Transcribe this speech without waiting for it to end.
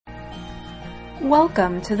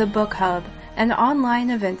Welcome to the Book Hub, an online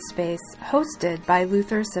event space hosted by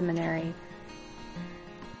Luther Seminary.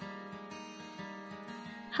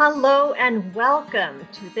 Hello and welcome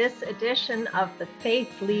to this edition of the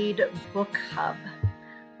Faith Lead Book Hub.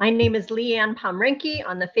 My name is Leanne Pomrenke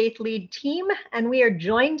on the Faith Lead team, and we are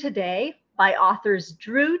joined today by authors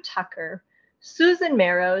Drew Tucker, Susan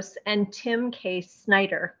Meros, and Tim K.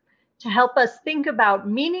 Snyder to help us think about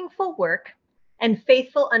meaningful work and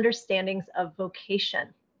faithful understandings of vocation.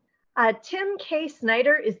 Tim K.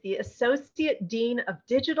 Snyder is the Associate Dean of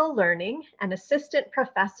Digital Learning and Assistant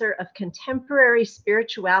Professor of Contemporary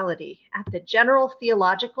Spirituality at the General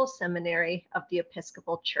Theological Seminary of the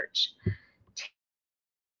Episcopal Church.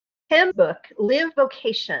 Tim's book, Live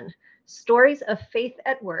Vocation, Stories of Faith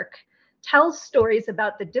at Work, tells stories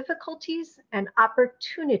about the difficulties and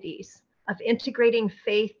opportunities of integrating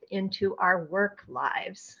faith into our work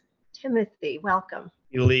lives. Timothy, welcome. Thank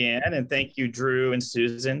you, Leanne, and thank you, Drew and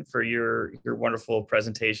Susan, for your wonderful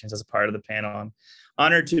presentations as a part of the panel. I'm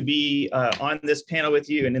honored to be on this panel with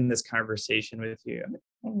you and in this conversation with you.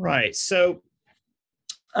 All right, so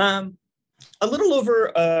a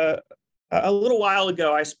little while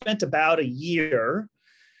ago, I spent about a year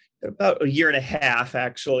and a half,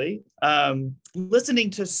 actually, listening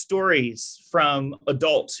to stories from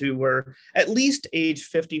adults who were at least age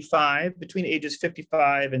 55, between ages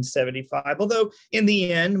 55 and 75, although in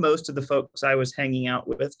the end, most of the folks I was hanging out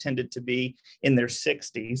with tended to be in their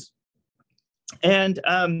 60s. And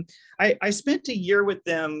I spent a year with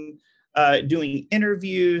them doing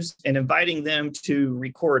interviews and inviting them to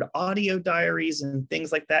record audio diaries and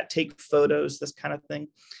things like that, take photos, this kind of thing,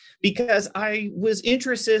 because I was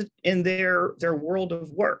interested in their world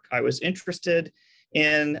of work. I was interested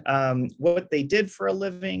in what they did for a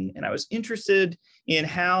living, and I was interested in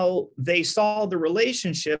how they saw the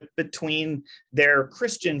relationship between their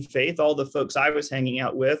Christian faith. All the folks I was hanging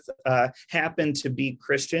out with happened to be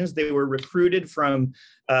Christians. They were recruited from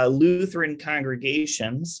Lutheran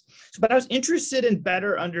congregations, but I was interested in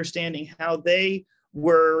better understanding how they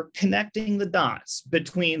were connecting the dots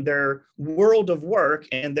between their world of work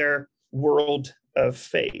and their world of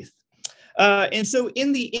faith. And so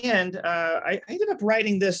in the end, I ended up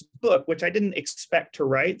writing this book, which I didn't expect to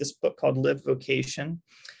write, this book called Live Vocation.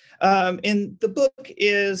 And the book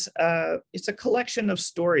is, it's a collection of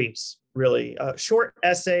stories, really, short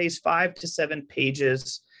essays, 5 to 7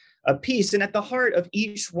 pages a piece. And at the heart of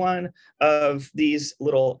each one of these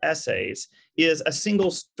little essays is a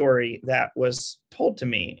single story that was told to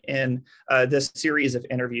me in this series of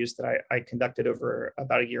interviews that I conducted over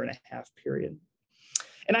about a year and a half period.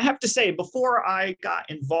 And I have to say, before I got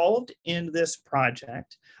involved in this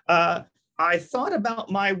project, I thought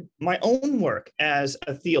about my own work as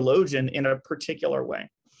a theologian in a particular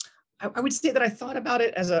way. I would say that I thought about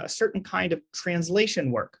it as a certain kind of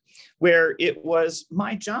translation work, where it was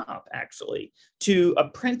my job, actually, to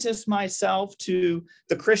apprentice myself to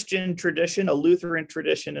the Christian tradition, a Lutheran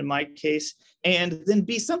tradition in my case, and then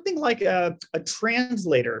be something like a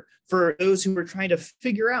translator for those who were trying to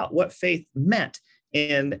figure out what faith meant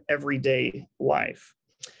in everyday life.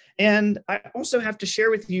 And I also have to share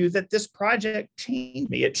with you that this project changed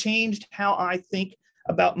me. It changed how I think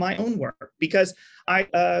about my own work, because it's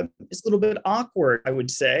a little bit awkward, I would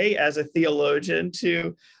say, as a theologian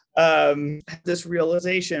to have this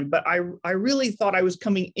realization. But I really thought I was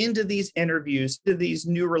coming into these interviews, to these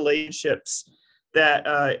new relationships that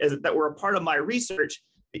were a part of my research.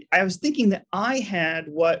 I was thinking that I had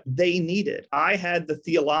what they needed. I had the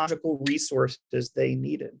theological resources they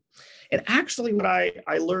needed. And actually what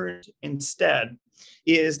I learned instead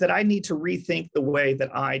is that I need to rethink the way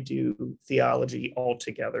that I do theology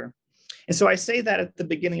altogether. And so I say that at the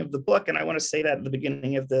beginning of the book, and I want to say that at the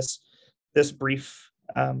beginning of this brief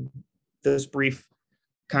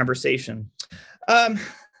conversation.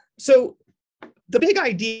 So the big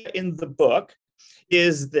idea in the book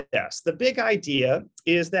is this. The big idea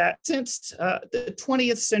is that since the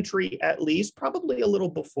 20th century, at least, probably a little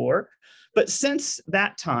before, but since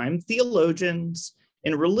that time, theologians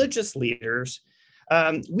and religious leaders,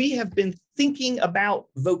 we have been thinking about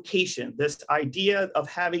vocation, this idea of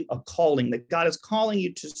having a calling, that God is calling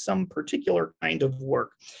you to some particular kind of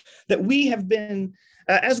work, that we have been,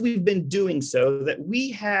 as we've been doing so, that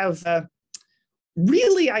we have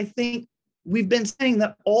really, I think, we've been saying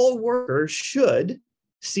that all workers should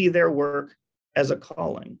see their work as a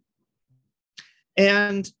calling.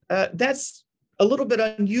 And that's a little bit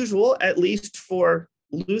unusual, at least for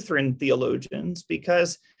Lutheran theologians,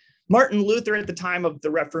 because Martin Luther, at the time of the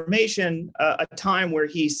Reformation, a time where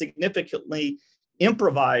he significantly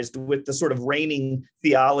improvised with the sort of reigning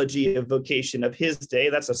theology of vocation of his day.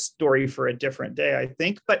 That's a story for a different day, I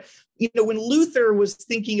think. But when Luther was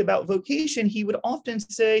thinking about vocation, he would often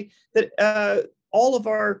say that all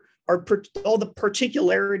the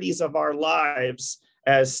particularities of our lives,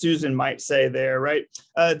 as Susan might say there, right?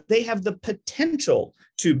 They have the potential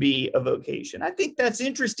to be a vocation. I think that's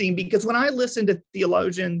interesting because when I listen to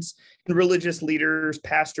theologians and religious leaders,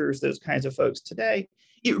 pastors, those kinds of folks today,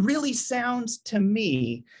 it really sounds to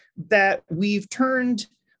me that we've turned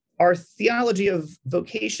our theology of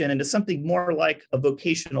vocation into something more like a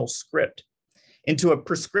vocational script, into a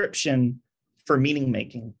prescription for meaning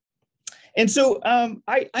making. And so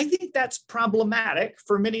I think that's problematic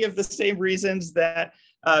for many of the same reasons that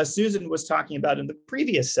Susan was talking about in the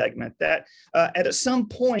previous segment, that at some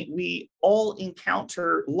point we all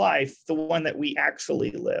encounter life, the one that we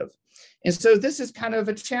actually live. And so this is kind of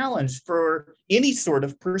a challenge for any sort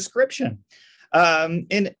of prescription.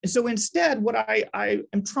 And so instead, what I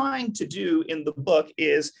am trying to do in the book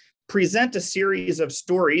is present a series of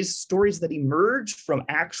stories that emerge from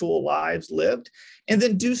actual lives lived, and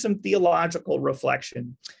then do some theological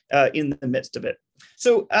reflection in the midst of it.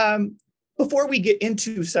 So before we get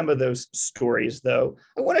into some of those stories, though,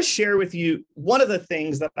 I want to share with you one of the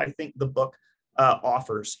things that I think the book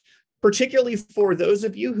offers, particularly for those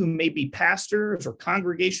of you who may be pastors or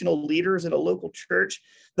congregational leaders in a local church.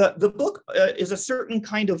 The book is a certain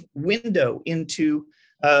kind of window into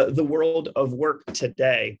the world of work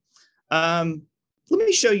today. Let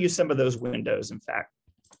me show you some of those windows, in fact.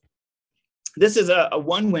 This is a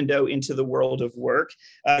one window into the world of work.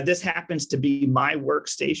 This happens to be my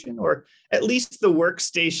workstation, or at least the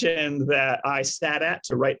workstation that I sat at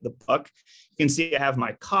to write the book. You can see I have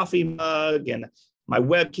my coffee mug and my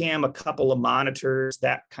webcam, a couple of monitors,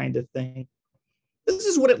 that kind of thing. This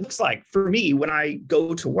is what it looks like for me when I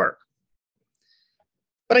go to work.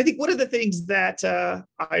 But I think one of the things that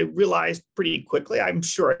I realized pretty quickly, I'm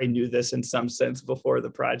sure I knew this in some sense before the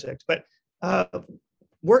project, but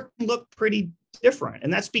work can look pretty different.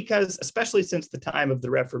 And that's because, especially since the time of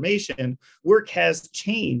the Reformation, work has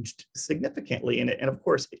changed significantly. And of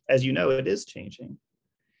course, as you know, it is changing.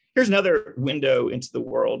 Here's another window into the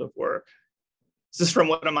world of work. This is from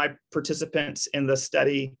one of my participants in the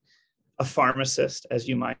study, a pharmacist, as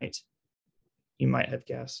you might have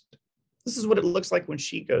guessed. This is what it looks like when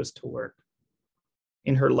she goes to work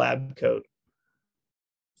in her lab coat.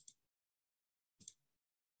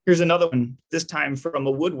 Here's another one, this time from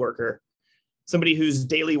a woodworker, somebody whose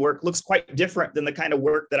daily work looks quite different than the kind of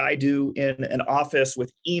work that I do in an office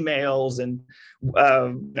with emails and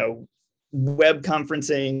web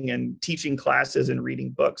conferencing and teaching classes and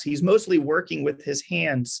reading books. He's mostly working with his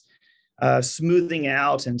hands, smoothing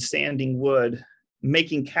out and sanding wood,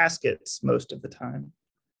 making caskets most of the time.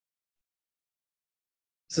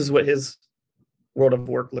 This is what his world of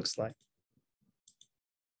work looks like.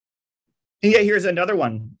 And yeah, here's another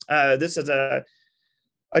one. This is a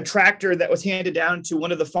tractor that was handed down to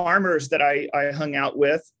one of the farmers that I hung out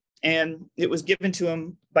with. And it was given to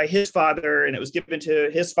him by his father, and it was given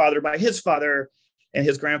to his father by his father, and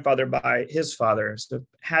his grandfather by his father. So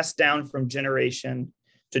passed down from generation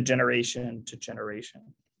to generation to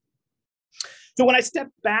generation. So when I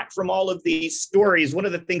stepped back from all of these stories, one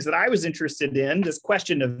of the things that I was interested in, this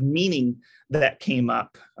question of meaning that came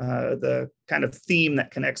up, the kind of theme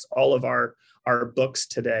that connects all of our books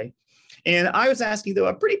today. And I was asking, though,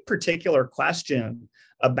 a pretty particular question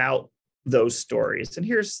about those stories. And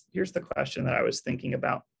here's the question that I was thinking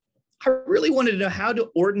about. I really wanted to know, how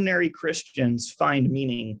do ordinary Christians find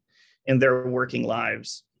meaning in their working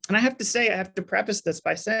lives? And I have to say, I have to preface this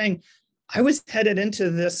by saying, I was headed into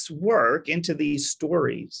this work, into these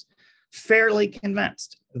stories, fairly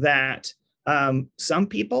convinced that some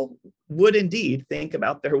people would indeed think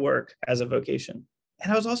about their work as a vocation.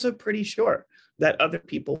 And I was also pretty sure that other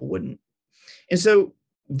people wouldn't. And so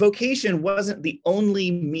vocation wasn't the only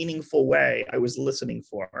meaningful way I was listening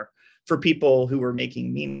for people who were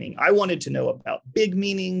making meaning. I wanted to know about big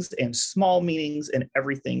meanings and small meanings and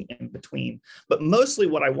everything in between. But mostly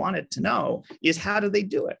what I wanted to know is, how do they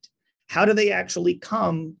do it? How do they actually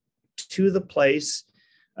come to the place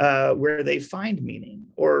where they find meaning?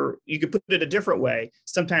 Or you could put it a different way.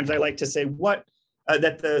 Sometimes I like to say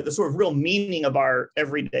that the sort of real meaning of our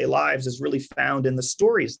everyday lives is really found in the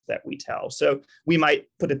stories that we tell. So we might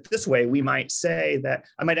put it this way. We might say that,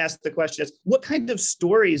 I might ask the question is, what kind of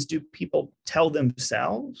stories do people tell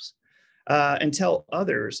themselves and tell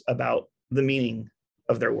others about the meaning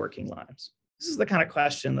of their working lives? This is the kind of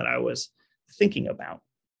question that I was thinking about.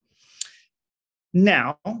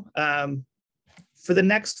 Now, for the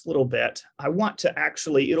next little bit, I want to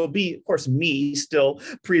actually, it'll be, of course, me still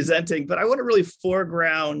presenting, but I want to really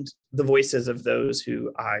foreground the voices of those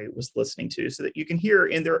who I was listening to so that you can hear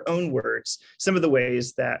in their own words some of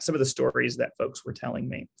the stories that folks were telling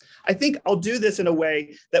me. I think I'll do this in a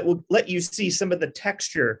way that will let you see some of the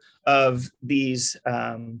texture of these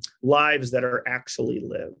lives that are actually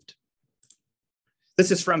lived. This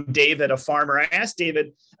is from David, a farmer. I asked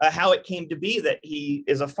David how it came to be that he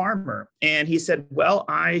is a farmer. And he said, well,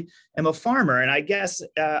 I am a farmer. And I guess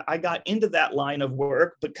I got into that line of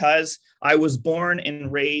work because I was born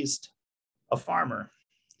and raised a farmer.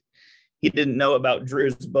 He didn't know about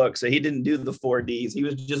Drew's book, so he didn't do the 4 Ds. He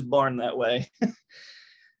was just born that way.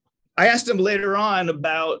 I asked him later on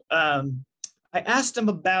about,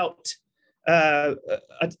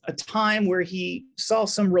 a time where he saw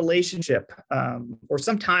some relationship or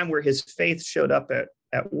some time where his faith showed up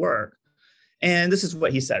at work. And this is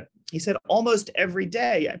what he said. He said, almost every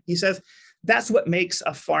day, he says, that's what makes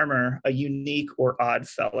a farmer a unique or odd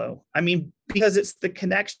fellow. I mean, because it's the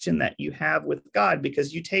connection that you have with God,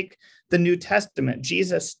 because you take the New Testament,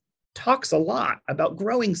 Jesus talks a lot about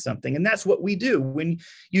growing something. And that's what we do when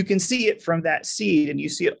you can see it from that seed and you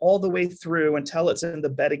see it all the way through until it's in the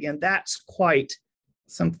bed again. That's quite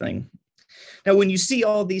something. Now, when you see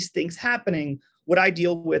all these things happening, what I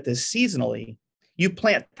deal with is seasonally. You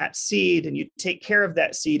plant that seed and you take care of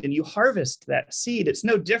that seed and you harvest that seed. It's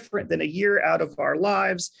no different than a year out of our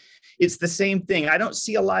lives. It's the same thing. I don't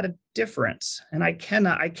see a lot of difference. And I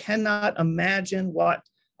cannot imagine what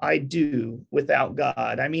I do without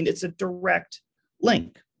God. I mean, it's a direct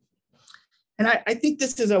link. And I think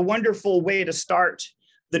this is a wonderful way to start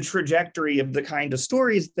the trajectory of the kind of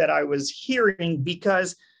stories that I was hearing,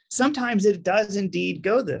 because sometimes it does indeed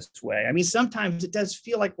go this way. I mean, sometimes it does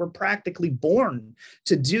feel like we're practically born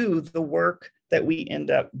to do the work that we end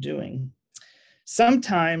up doing.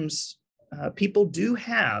 Sometimes people do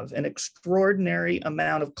have an extraordinary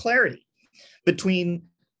amount of clarity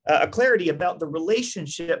about the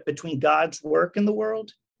relationship between God's work in the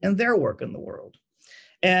world and their work in the world.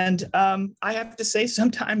 And I have to say,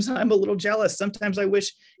 sometimes I'm a little jealous. Sometimes I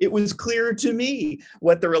wish it was clearer to me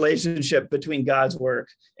what the relationship between God's work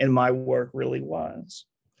and my work really was.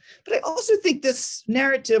 But I also think this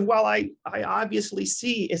narrative, while I obviously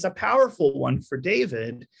see is a powerful one for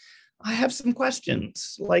David, I have some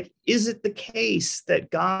questions. Like, is it the case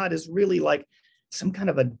that God is really like some kind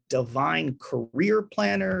of a divine career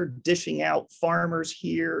planner dishing out farmers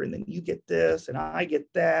here, and then you get this and I get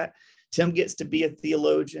that? Tim gets to be a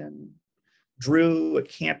theologian, Drew, a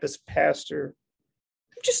campus pastor.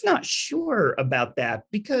 I'm just not sure about that,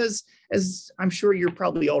 because as I'm sure you're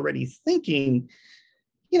probably already thinking,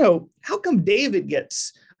 how come David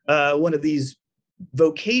gets one of these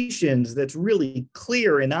vocations that's really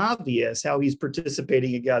clear and obvious how he's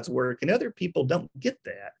participating in God's work, and other people don't get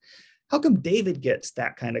that? How come David gets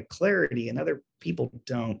that kind of clarity and other people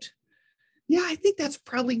don't? Yeah, I think that's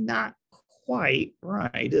probably not quite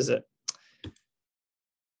right, is it?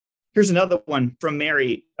 Here's another one from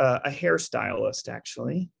Mary, a hairstylist,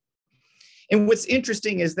 actually. And what's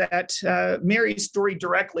interesting is that Mary's story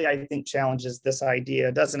directly, I think, challenges this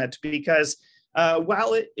idea, doesn't it? Because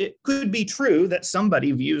while it could be true that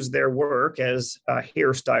somebody views their work as a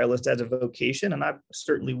hairstylist as a vocation, and I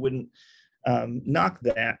certainly wouldn't knock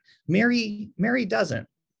that, Mary doesn't.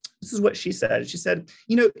 This is what she said. She said,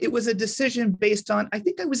 it was a decision based on, I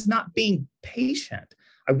think I was not being patient.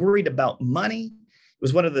 I worried about money. It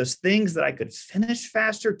was one of those things that I could finish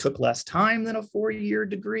faster, took less time than a 4-year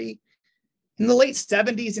degree. In the late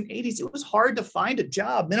 70s and 80s, it was hard to find a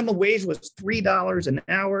job. Minimum wage was $3 an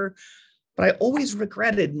hour, but I always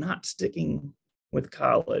regretted not sticking with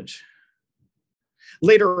college.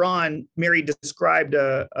 Later on, Mary described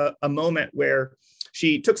a moment where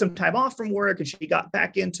she took some time off from work and she got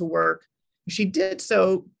back into work. She did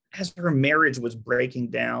so as her marriage was breaking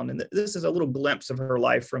down. And this is a little glimpse of her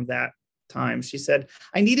life from that time. She said,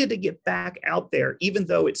 I needed to get back out there, even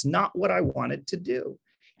though it's not what I wanted to do.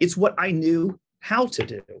 It's what I knew how to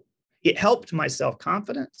do. It helped my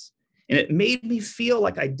self-confidence, and it made me feel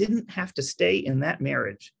like I didn't have to stay in that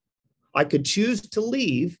marriage. I could choose to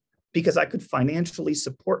leave because I could financially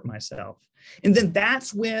support myself. And then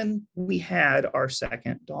that's when we had our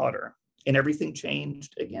second daughter, and everything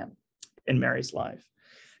changed again in Mary's life.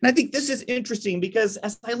 And I think this is interesting because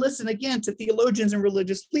as I listen again to theologians and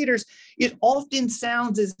religious leaders, it often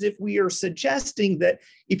sounds as if we are suggesting that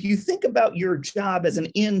if you think about your job as an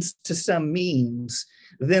end to some means,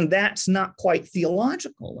 then that's not quite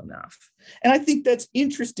theological enough. And I think that's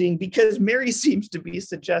interesting because Mary seems to be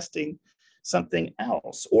suggesting something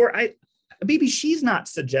else. Or maybe she's not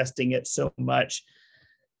suggesting it so much,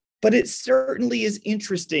 but it certainly is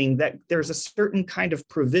interesting that there's a certain kind of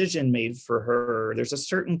provision made for her. There's a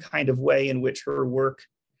certain kind of way in which her work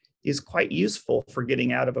is quite useful for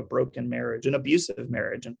getting out of a broken marriage, an abusive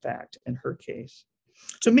marriage, in fact, in her case.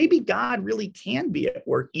 So maybe God really can be at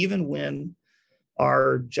work even when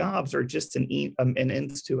our jobs are just an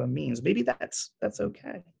ends to a means. Maybe that's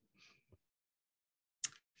okay.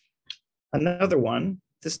 Another one,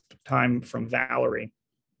 this time from Valerie.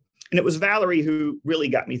 And it was Valerie who really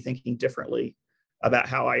got me thinking differently about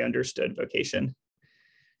how I understood vocation.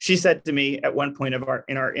 She said to me at one point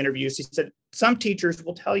in our interview, she said, some teachers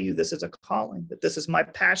will tell you this is a calling, that this is my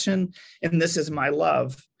passion and this is my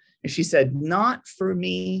love. And she said, not for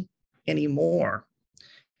me anymore.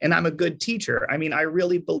 And I'm a good teacher. I mean, I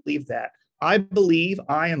really believe that. I believe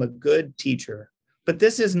I am a good teacher, but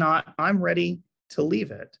this is not, I'm ready to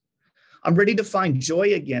leave it. I'm ready to find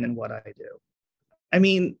joy again in what I do. I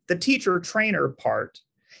mean, the teacher trainer part,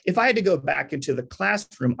 if I had to go back into the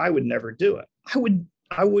classroom, I would never do it.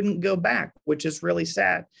 I wouldn't go back, which is really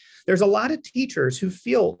sad. There's a lot of teachers who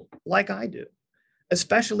feel like I do,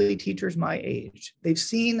 especially teachers my age. They've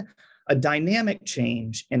seen a dynamic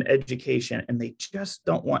change in education and they just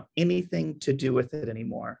don't want anything to do with it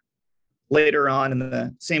anymore. Later on in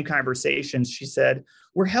the same conversations, she said,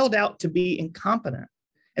 we're held out to be incompetent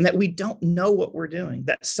and that we don't know what we're doing,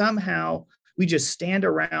 that somehow we just stand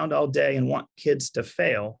around all day and want kids to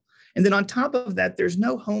fail. And then on top of that, there's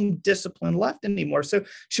no home discipline left anymore. So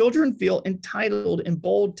children feel entitled and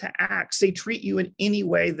bold to act. They treat you in any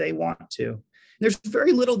way they want to. And there's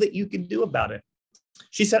very little that you can do about it.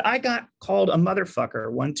 She said, I got called a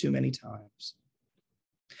motherfucker one too many times.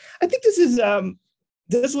 I think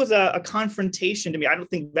this was a confrontation to me. I don't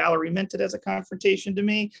think Valerie meant it as a confrontation to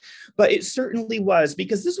me, but it certainly was,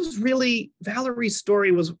 because this was really, Valerie's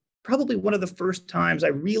story was probably one of the first times I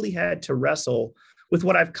really had to wrestle with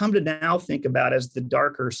what I've come to now think about as the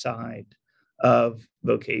darker side of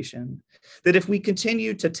vocation. That if we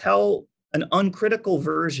continue to tell an uncritical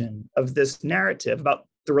version of this narrative about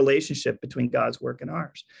the relationship between God's work and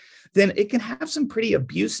ours, then it can have some pretty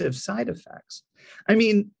abusive side effects. I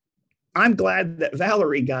mean, I'm glad that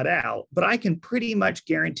Valerie got out, but I can pretty much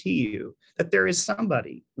guarantee you that there is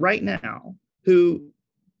somebody right now who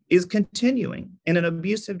is continuing in an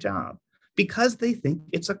abusive job because they think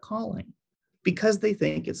it's a calling, because they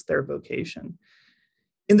think it's their vocation.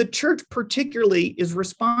 And the church particularly is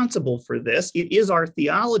responsible for this. It is our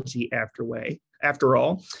theology after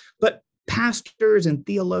all, but pastors and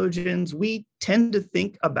theologians, we tend to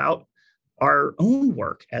think about our own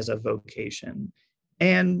work as a vocation.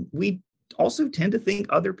 And we also tend to think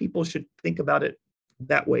other people should think about it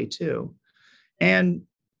that way too. And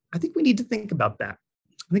I think we need to think about that.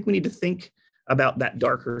 I think we need to think about that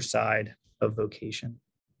darker side of vocation.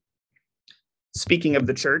 Speaking of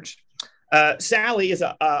the church, Sally is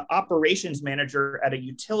an operations manager at a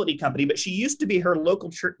utility company, but she used to be her local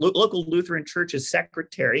Lutheran church's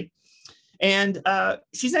secretary. And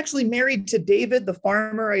she's actually married to David, the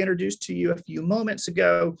farmer I introduced to you a few moments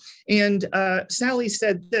ago. And Sally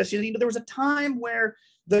said this, there was a time where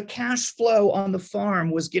the cash flow on the farm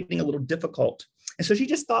was getting a little difficult. And so she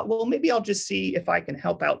just thought, well, maybe I'll just see if I can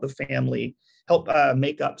help out the family, help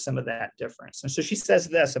make up some of that difference. And so she says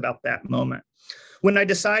this about that moment. When I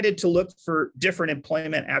decided to look for different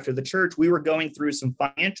employment after the church, we were going through some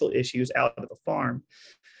financial issues out of the farm.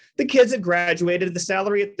 The kids had graduated. The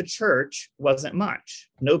salary at the church wasn't much,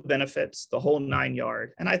 no benefits, the whole 9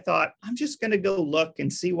 yards. And I thought, I'm just going to go look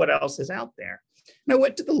and see what else is out there. And I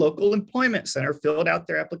went to the local employment center, filled out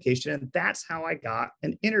their application, and that's how I got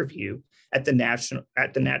an interview at the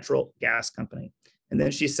natural gas company. And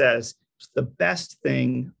then she says, it's the best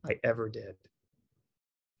thing I ever did.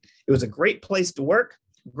 It was a great place to work,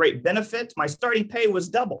 great benefits. My starting pay was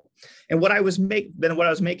double and what I was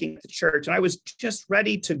making at the church. And I was just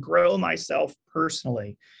ready to grow myself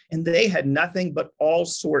personally. And they had nothing but all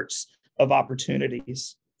sorts of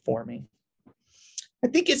opportunities for me. I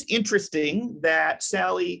think it's interesting that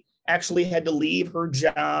Sally actually had to leave her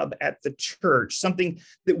job at the church, something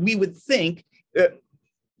that we would think,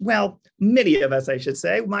 many of us, I should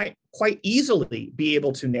say, might quite easily be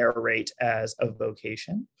able to narrate as a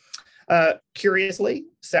vocation. Curiously,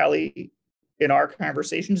 Sally, in our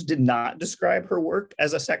conversations, did not describe her work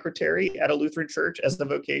as a secretary at a Lutheran church as a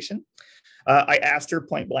vocation. I asked her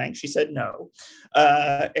point blank. She said no.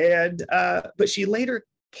 But she later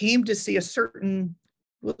came to see a certain,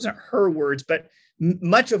 it wasn't her words, but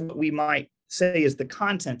much of what we might say is the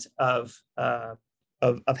content of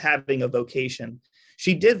having a vocation,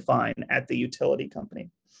 she did find at the utility company.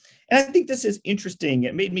 And I think this is interesting.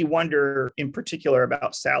 It made me wonder in particular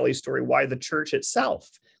about Sally's story, why the church itself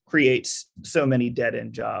creates so many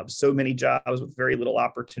dead-end jobs, so many jobs with very little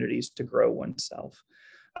opportunities to grow oneself.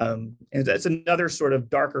 And that's another sort of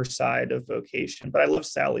darker side of vocation. But I love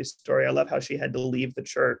Sally's story. I love how she had to leave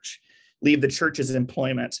the church's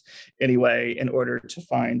employment anyway, in order to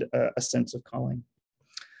find a sense of calling.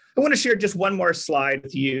 I want to share just one more slide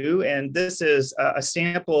with you. And this is a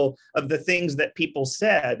sample of the things that people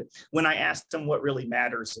said when I asked them what really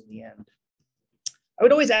matters in the end. I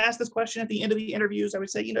would always ask this question at the end of the interviews. I would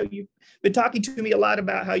say, you've been talking to me a lot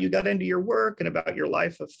about how you got into your work and about your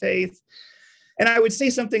life of faith. And I would say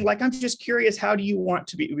something like, I'm just curious, how do you want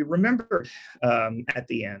to be remembered at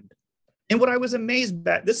the end? And what I was amazed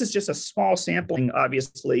at, this is just a small sampling,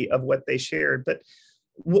 obviously, of what they shared, but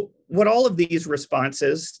what all of these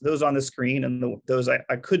responses, those on the screen and those I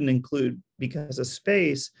couldn't include because of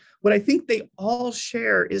space, what I think they all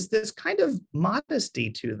share is this kind of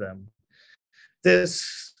modesty to them,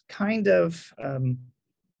 this kind of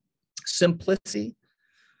simplicity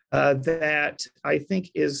that I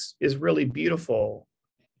think is really beautiful.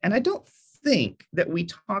 And I don't think that we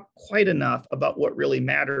talk quite enough about what really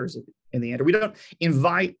matters in the end, or we don't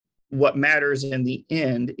invite what matters in the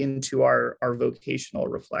end into our vocational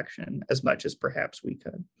reflection as much as perhaps we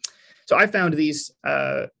could. So I found these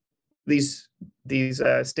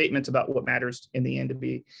statements about what matters in the end to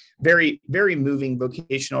be very, very moving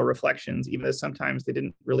vocational reflections, even though sometimes they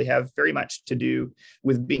didn't really have very much to do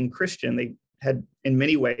with being Christian. They had, in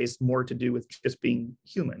many ways, more to do with just being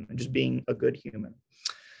human and just being a good human.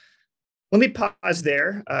 Let me pause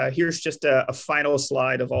there. Here's just a final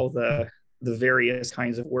slide of all the various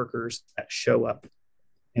kinds of workers that show up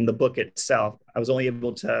in the book itself. I was only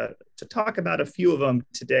able to talk about a few of them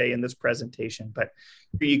today in this presentation, but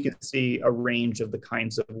here you can see a range of the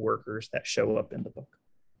kinds of workers that show up in the book.